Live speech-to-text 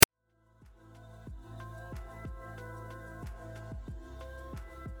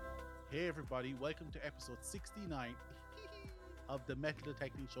Hey everybody, welcome to episode 69 of the Metal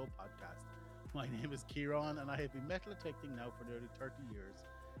Detecting Show podcast. My name is Kieran and I have been metal detecting now for nearly 30 years.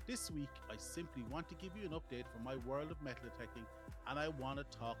 This week, I simply want to give you an update from my world of metal detecting and I want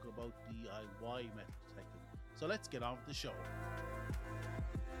to talk about DIY metal detecting. So let's get on with the show.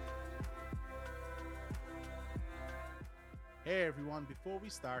 Hey everyone, before we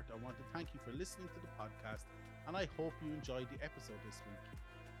start, I want to thank you for listening to the podcast and I hope you enjoyed the episode this week.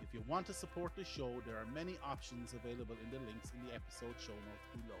 If you want to support the show, there are many options available in the links in the episode show notes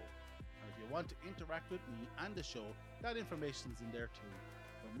below. And if you want to interact with me and the show, that information is in there too.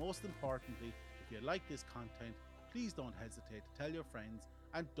 But most importantly, if you like this content, please don't hesitate to tell your friends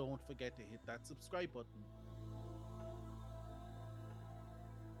and don't forget to hit that subscribe button.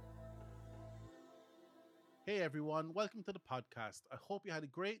 Hey everyone, welcome to the podcast. I hope you had a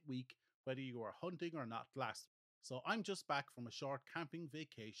great week, whether you were hunting or not last week. So I'm just back from a short camping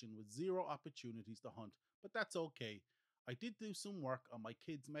vacation with zero opportunities to hunt, but that's okay. I did do some work on my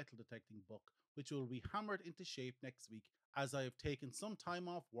kids' metal detecting book, which will be hammered into shape next week as I have taken some time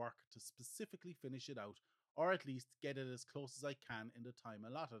off work to specifically finish it out, or at least get it as close as I can in the time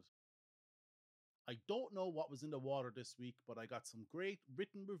allotted. I don't know what was in the water this week, but I got some great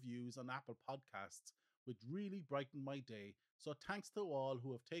written reviews on Apple Podcasts, which really brightened my day. So thanks to all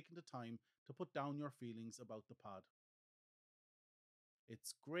who have taken the time to put down your feelings about the pod.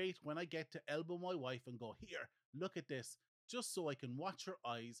 It's great when I get to elbow my wife and go, "Here, look at this," just so I can watch her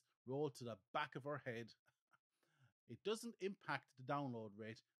eyes roll to the back of her head. It doesn't impact the download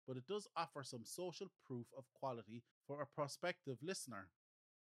rate, but it does offer some social proof of quality for a prospective listener.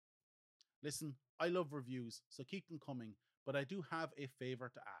 Listen, I love reviews, so keep them coming, but I do have a favor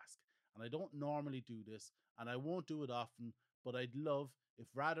to ask, and I don't normally do this, and I won't do it often, but I'd love if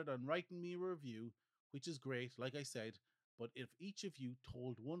rather than writing me a review, which is great, like I said, but if each of you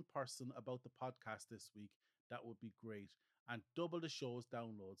told one person about the podcast this week, that would be great, and double the show's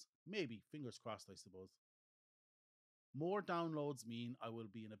downloads. Maybe, fingers crossed, I suppose. More downloads mean I will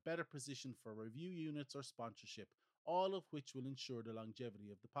be in a better position for review units or sponsorship, all of which will ensure the longevity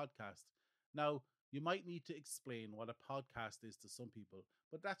of the podcast. Now, you might need to explain what a podcast is to some people,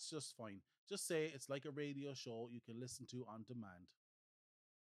 but that's just fine. Just say it's like a radio show you can listen to on demand.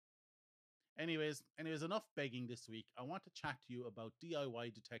 Anyways, enough begging this week. I want to chat to you about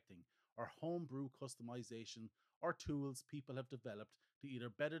DIY detecting or homebrew customization or tools people have developed to either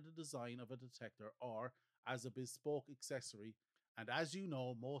better the design of a detector or as a bespoke accessory. And as you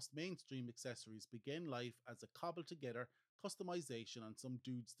know, most mainstream accessories begin life as a cobbled together customization on some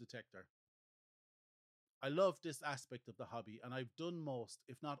dude's detector. I love this aspect of the hobby, and I've done most,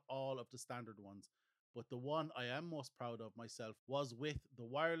 if not all, of the standard ones. But the one I am most proud of myself was with the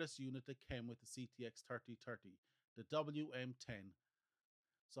wireless unit that came with the CTX 3030, the WM10.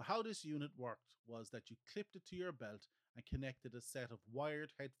 So, how this unit worked was that you clipped it to your belt and connected a set of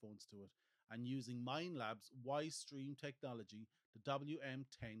wired headphones to it. And using Minelab's Ystream technology, the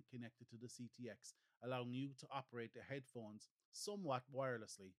WM10 connected to the CTX, allowing you to operate the headphones somewhat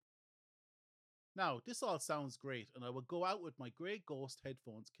wirelessly. Now, this all sounds great, and I will go out with my Grey Ghost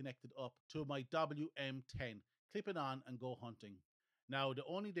headphones connected up to my WM10, clip it on, and go hunting. Now, the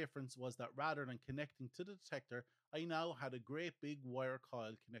only difference was that rather than connecting to the detector, I now had a great big wire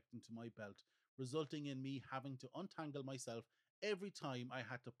coil connecting to my belt, resulting in me having to untangle myself every time I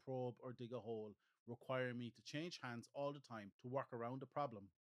had to probe or dig a hole, requiring me to change hands all the time to work around the problem.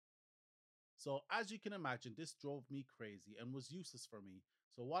 So, as you can imagine, this drove me crazy and was useless for me.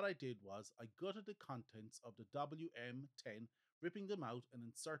 So, what I did was I gutted the contents of the WM10, ripping them out and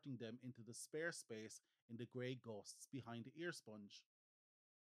inserting them into the spare space in the grey ghosts behind the ear sponge.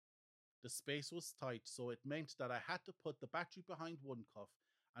 The space was tight, so it meant that I had to put the battery behind one cuff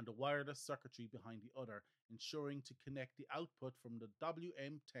and the wireless circuitry behind the other, ensuring to connect the output from the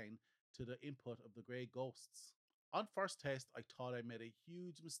WM10 to the input of the grey ghosts. On first test, I thought I made a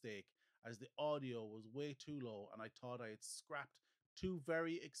huge mistake as the audio was way too low and I thought I had scrapped two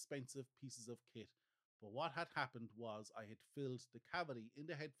very expensive pieces of kit. But what had happened was I had filled the cavity in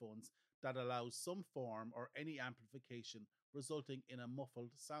the headphones that allows some form or any amplification, resulting in a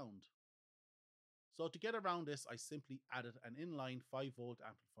muffled sound. So to get around this, I simply added an inline 5-volt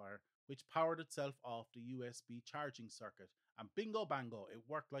amplifier which powered itself off the USB charging circuit, and bingo bango, it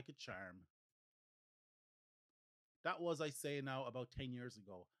worked like a charm. That was, I say now, about 10 years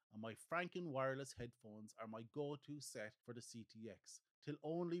ago, and my Franken wireless headphones are my go to set for the CTX, till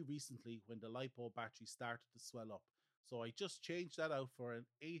only recently when the LiPo battery started to swell up. So I just changed that out for an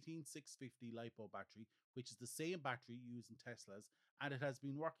 18650 LiPo battery, which is the same battery used in Teslas, and it has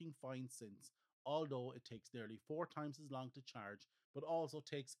been working fine since. although it takes nearly 4 times as long to charge, but also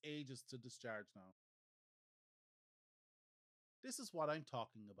takes ages to discharge now. This is what I'm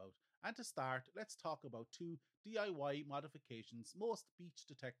talking about. And to start, let's talk about two DIY modifications most beach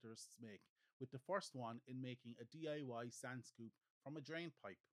detectorists make, with the first one in making a DIY sand scoop from a drain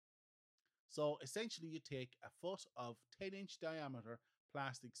pipe. So essentially, you take a foot of 10-inch diameter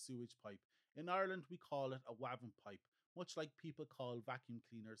plastic sewage pipe. In Ireland, we call it a WAVN pipe, much like people call vacuum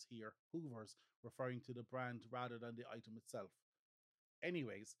cleaners here Hoovers, referring to the brand rather than the item itself.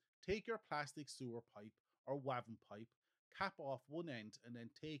 Anyways, take your plastic sewer pipe or WAVN pipe, cap off one end, and then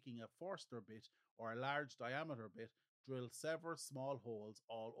taking a Forstner bit or a large diameter bit, drill several small holes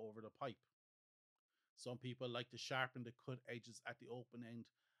all over the pipe. Some people like to sharpen the cut edges at the open end,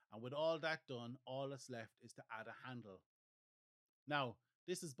 and with all that done, all that's left is to add a handle. Now,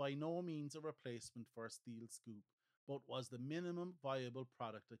 this is by no means a replacement for a steel scoop, but was the minimum viable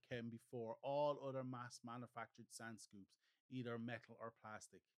product that came before all other mass manufactured sand scoops, either metal or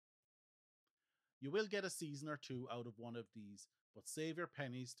plastic. You will get a season or two out of one of these, but save your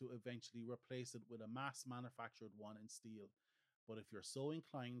pennies to eventually replace it with a mass manufactured one in steel. But if you're so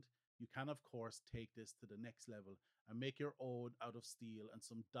inclined, you can, of course, take this to the next level and make your own out of steel and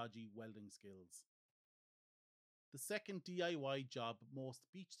some dodgy welding skills. The second DIY job most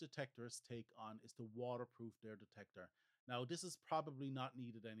beach detectorists take on is to waterproof their detector. Now, this is probably not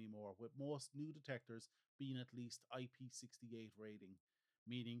needed anymore, with most new detectors being at least IP68 rating,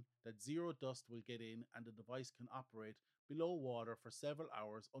 meaning that zero dust will get in and the device can operate below water for several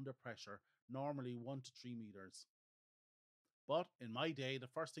hours under pressure, normally 1 to 3 meters. But in my day, the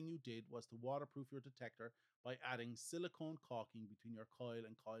first thing you did was to waterproof your detector by adding silicone caulking between your coil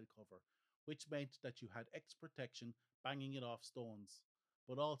and coil cover, which meant that you had extra protection banging it off stones.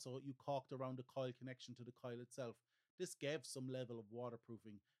 But also, you caulked around the coil connection to the coil itself. This gave some level of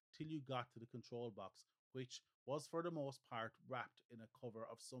waterproofing till you got to the control box, which was for the most part wrapped in a cover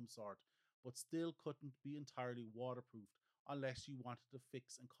of some sort, but still couldn't be entirely waterproofed unless you wanted to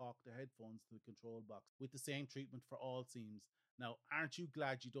fix and caulk the headphones to the control box with the same treatment for all seams. Now, aren't you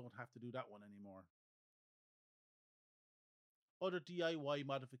glad you don't have to do that one anymore? Other DIY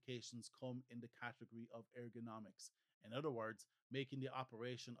modifications come in the category of ergonomics, in other words, making the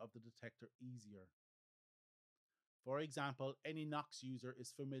operation of the detector easier. For example, any Knox user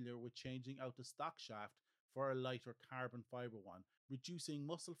is familiar with changing out the stock shaft for a lighter carbon fiber one, reducing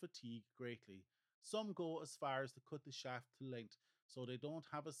muscle fatigue greatly. Some go as far as to cut the shaft to length so they don't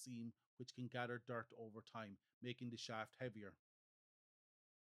have a seam which can gather dirt over time, making the shaft heavier.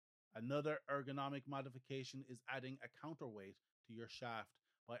 Another ergonomic modification is adding a counterweight to your shaft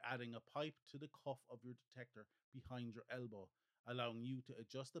by adding a pipe to the cuff of your detector behind your elbow, allowing you to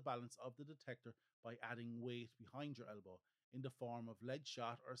adjust the balance of the detector by adding weight behind your elbow in the form of lead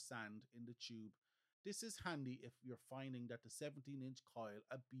shot or sand in the tube. This is handy if you're finding that the 17-inch coil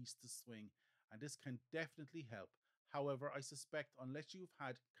a beast to swing, and this can definitely help. However, I suspect unless you've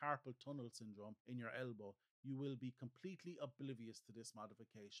had carpal tunnel syndrome in your elbow, you will be completely oblivious to this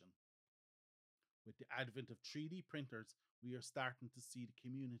modification. With the advent of 3D printers, we are starting to see the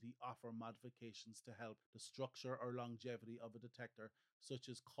community offer modifications to help the structure or longevity of a detector, such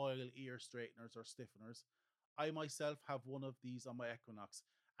as coil ear straighteners or stiffeners. I myself have one of these on my Equinox,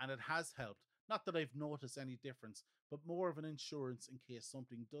 and it has helped. Not that I've noticed any difference, but more of an insurance in case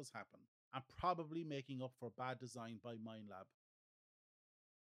something does happen, and probably making up for bad design by Minelab.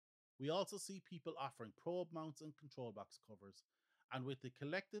 We also see people offering probe mounts and control box covers. And with the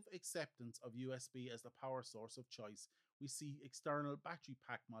collective acceptance of USB as the power source of choice, we see external battery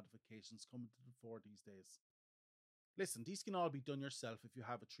pack modifications coming to the fore these days. Listen, these can all be done yourself if you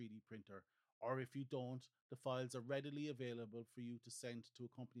have a 3D printer, or if you don't, the files are readily available for you to send to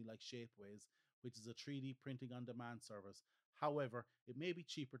a company like Shapeways, which is a 3D printing on demand service. However, it may be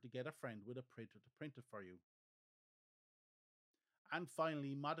cheaper to get a friend with a printer to print it for you. And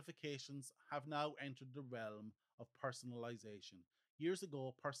finally, modifications have now entered the realm of personalization. Years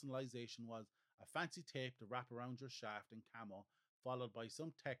ago, personalization was a fancy tape to wrap around your shaft in camo, followed by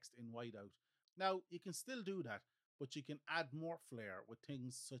some text in whiteout. Now, you can still do that, but you can add more flair with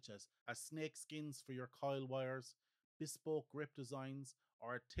things such as snake skins for your coil wires, bespoke grip designs,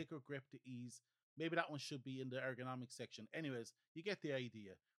 or a thicker grip to ease. Maybe that one should be in the ergonomic section. Anyways, you get the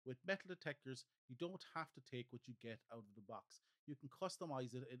idea. With metal detectors, you don't have to take what you get out of the box. You can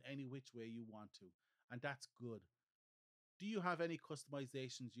customize it in any which way you want to, and that's good. Do you have any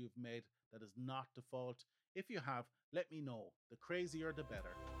customizations you've made that is not default? If you have, let me know. The crazier, the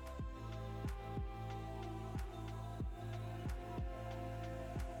better.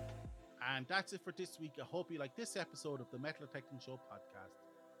 And that's it for this week. I hope you like this episode of the Metal Detecting Show podcast.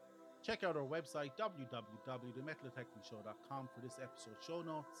 Check out our website www.themetaldetectingshow.com for this episode's show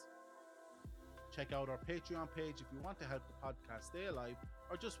notes. Check out our Patreon page if you want to help the podcast stay alive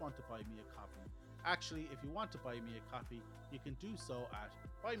or just want to buy me a coffee. Actually, if you want to buy me a coffee, you can do so at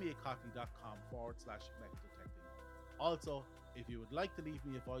buymeacoffee.com/metaldetecting. Also, if you would like to leave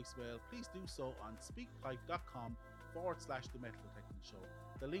me a voicemail, please do so on speakpipe.com/The Metal Detecting Show.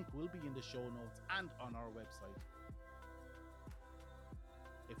 The link will be in the show notes and on our website.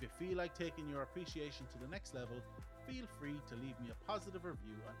 If you feel like taking your appreciation to the next level, feel free to leave me a positive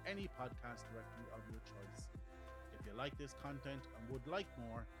review on any podcast directory of your choice. If you like this content and would like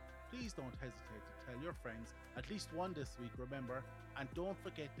more, please don't hesitate to tell your friends, at least one this week, remember, and don't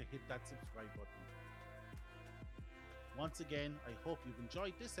forget to hit that subscribe button. Once again, I hope you've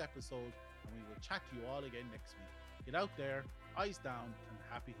enjoyed this episode, and we will chat to you all again next week. Get out there, eyes down, and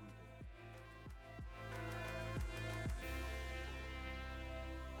happy hunting.